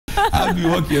I'll be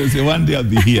walking and say, one day I'll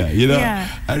be here. You know, Yeah.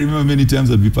 I remember many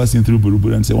times I'd be passing through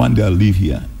Buruburu and say, one day I'll live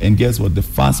here. And guess what? The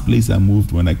first place I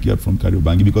moved when I got from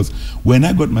Kariobangi, because when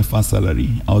I got my first salary,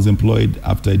 I was employed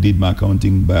after I did my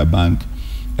accounting by a bank.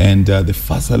 And the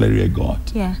first salary I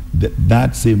got,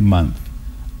 that same month,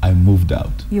 I moved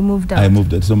out. You moved out? I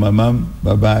moved out. So my mom,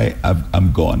 bye-bye,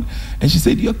 I'm gone. And she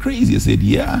said, you're crazy. I said,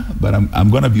 yeah, but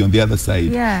I'm going to be on the other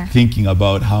side thinking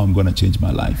about how I'm going to change my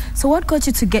life. So what got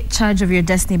you to get charge of your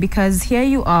destiny? Because here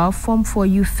you are, Form 4,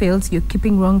 you failed, you're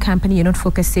keeping wrong company, you're not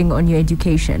focusing on your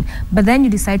education. But then you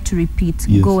decide to repeat,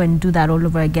 go and do that all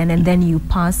over again, and then you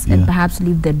pass and perhaps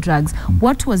leave the drugs.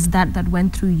 What was that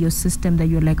went through your system that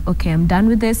you're like, okay, I'm done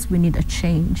with this, we need a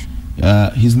change?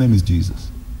 His name is Jesus.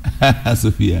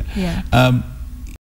 Sophia.